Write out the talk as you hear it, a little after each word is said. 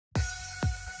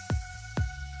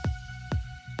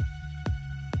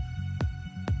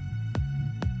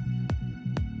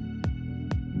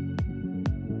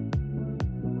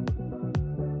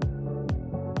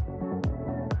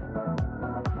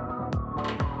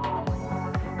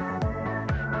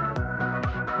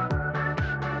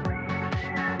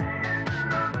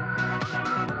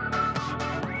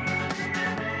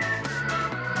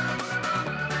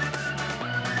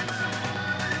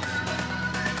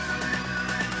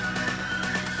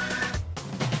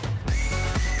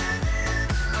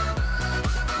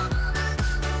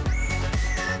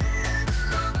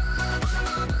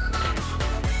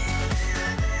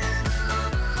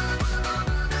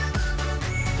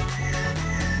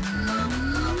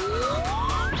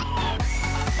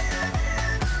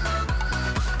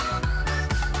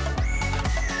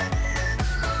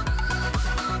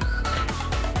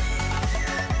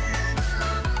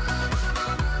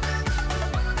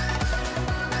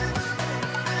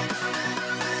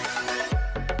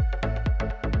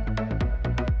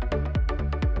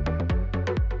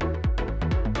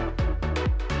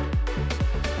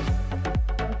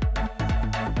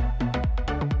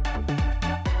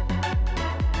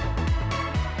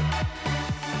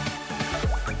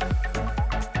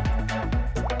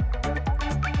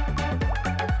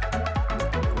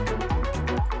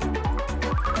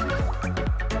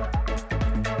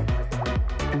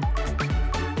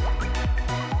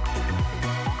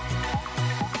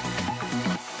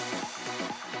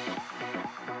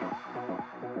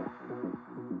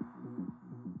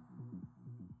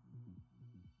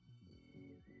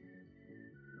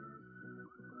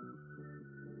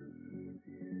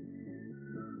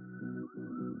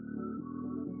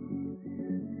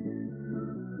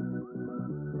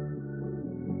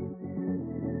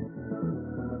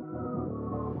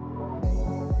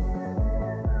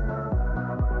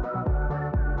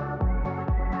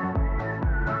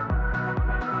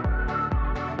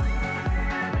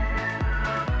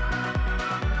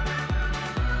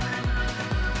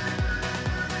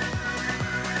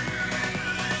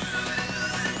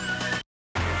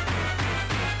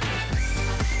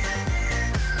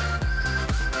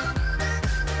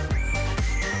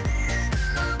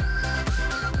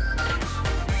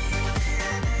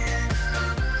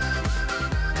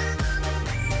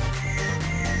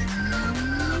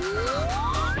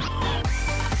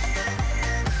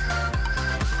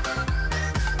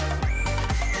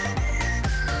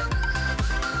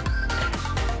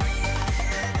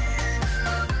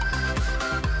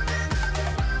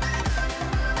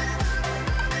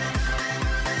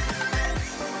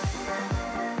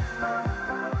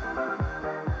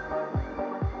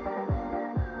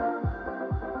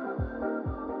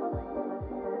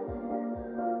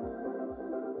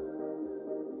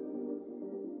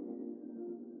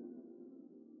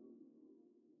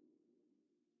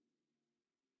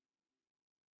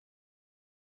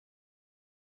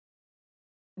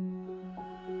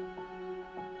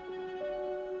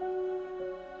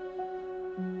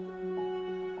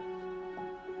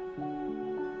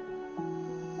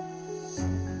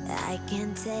I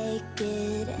can't take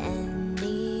it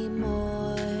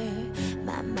anymore.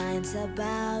 My mind's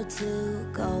about to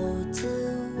go to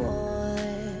war.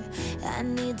 I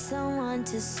need someone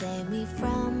to save me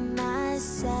from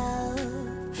myself,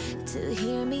 to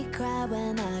hear me cry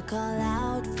when I call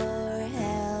out for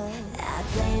help. I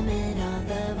blame it on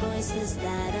the voices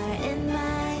that are in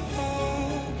my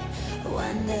head,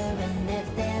 wondering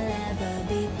if they'll ever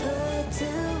be put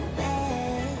to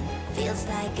bed. Feels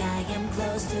like I am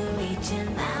close to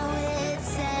reaching my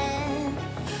wit's end,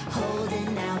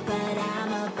 holding out but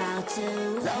I'm about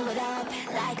to blow it up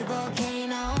like a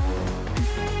volcano.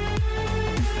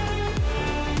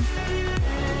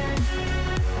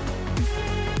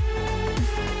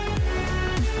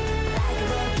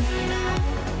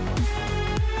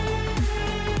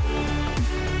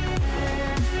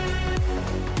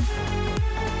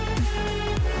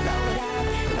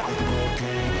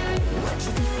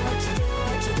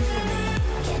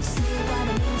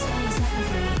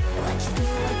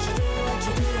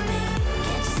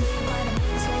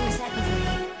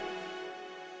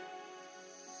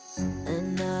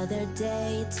 Another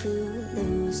day to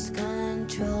lose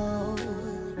control.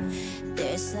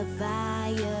 There's a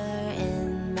fire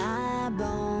in my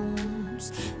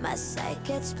bones. My sight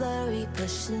gets blurry,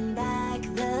 pushing back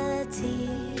the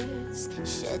tears.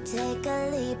 Should take a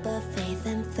leap of faith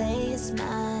and face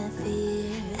my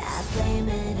fear. I blame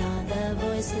it on the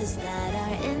voices that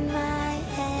are in my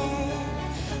head,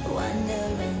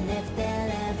 wondering if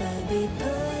they'll ever be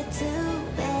put to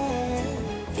bed.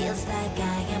 Feels like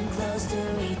I am close to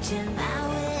reaching my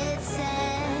wit's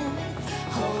end,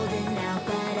 holding out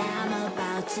but I'm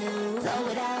about to blow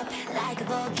it up like a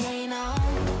volcano.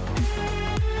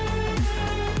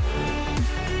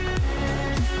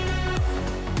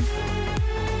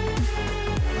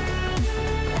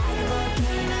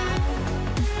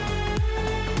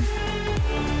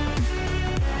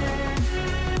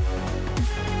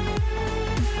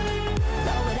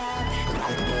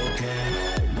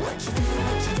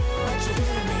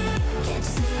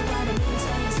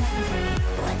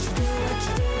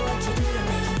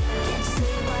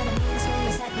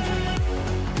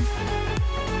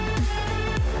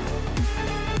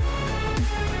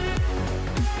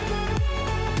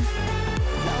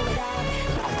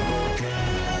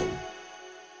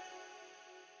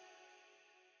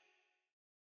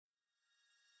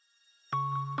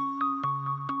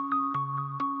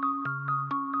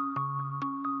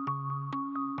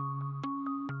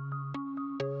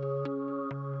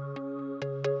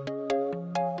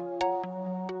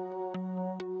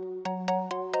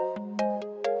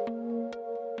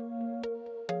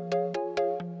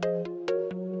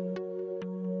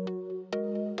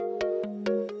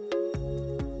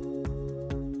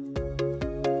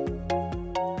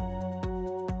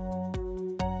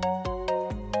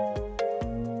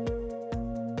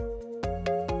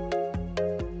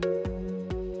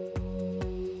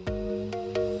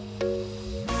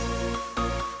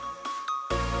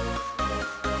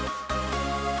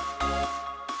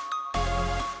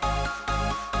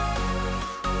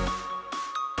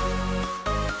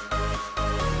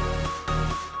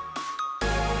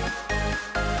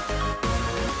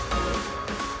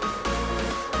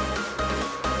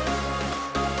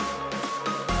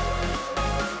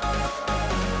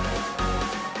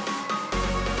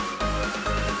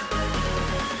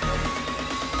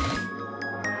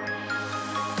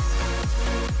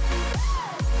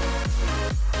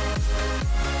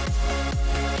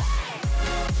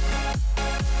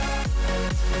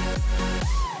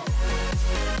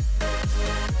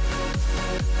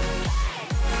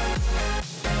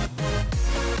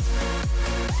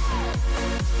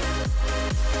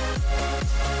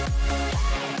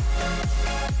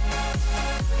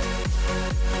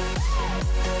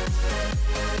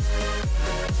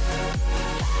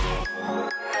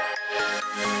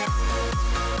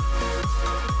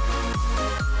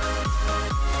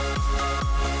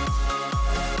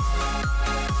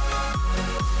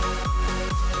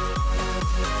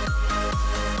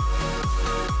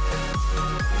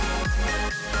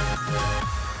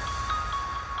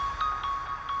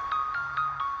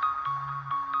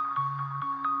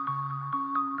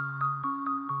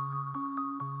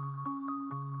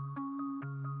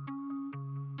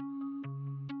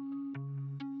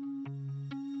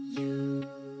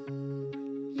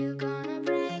 You're gonna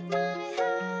break my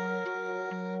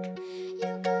heart.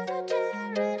 You're gonna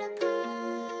tear it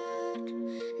apart.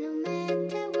 No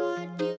matter